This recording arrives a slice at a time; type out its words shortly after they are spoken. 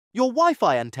Your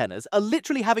Wi-Fi antennas are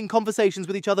literally having conversations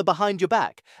with each other behind your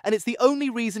back, and it's the only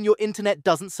reason your internet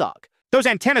doesn't suck. Those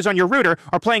antennas on your router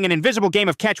are playing an invisible game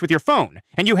of catch with your phone,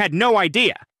 and you had no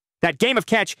idea. That game of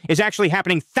catch is actually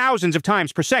happening thousands of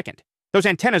times per second. Those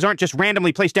antennas aren't just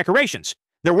randomly placed decorations.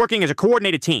 They're working as a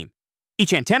coordinated team.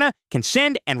 Each antenna can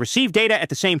send and receive data at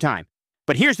the same time.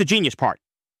 But here's the genius part.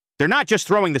 They're not just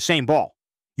throwing the same ball.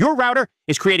 Your router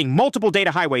is creating multiple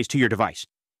data highways to your device.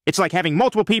 It's like having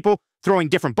multiple people throwing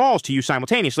different balls to you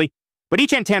simultaneously, but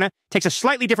each antenna takes a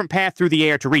slightly different path through the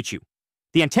air to reach you.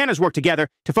 The antennas work together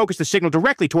to focus the signal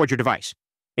directly towards your device.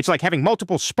 It's like having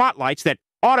multiple spotlights that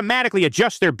automatically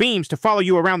adjust their beams to follow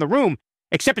you around the room,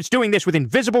 except it's doing this with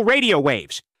invisible radio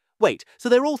waves. Wait, so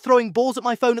they're all throwing balls at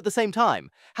my phone at the same time?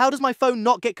 How does my phone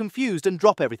not get confused and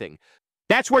drop everything?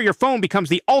 That's where your phone becomes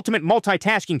the ultimate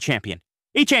multitasking champion.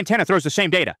 Each antenna throws the same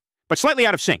data, but slightly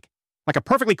out of sync, like a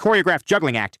perfectly choreographed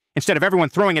juggling act instead of everyone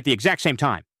throwing at the exact same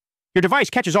time. Your device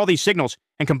catches all these signals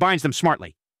and combines them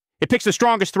smartly. It picks the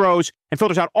strongest throws and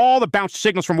filters out all the bounced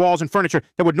signals from walls and furniture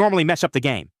that would normally mess up the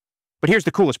game. But here's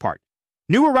the coolest part.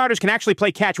 Newer routers can actually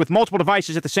play catch with multiple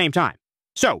devices at the same time.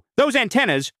 So, those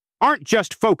antennas aren't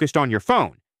just focused on your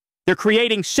phone. They're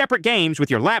creating separate games with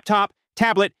your laptop,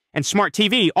 tablet, and smart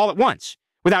TV all at once,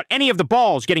 without any of the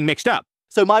balls getting mixed up.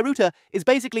 So my router is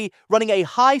basically running a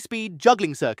high-speed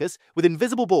juggling circus with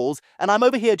invisible balls, and I'm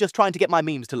over here just trying to get my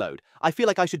memes to load. I feel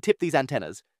like I should tip these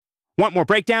antennas. Want more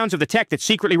breakdowns of the tech that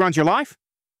secretly runs your life?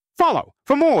 Follow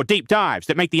for more deep dives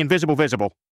that make the invisible visible.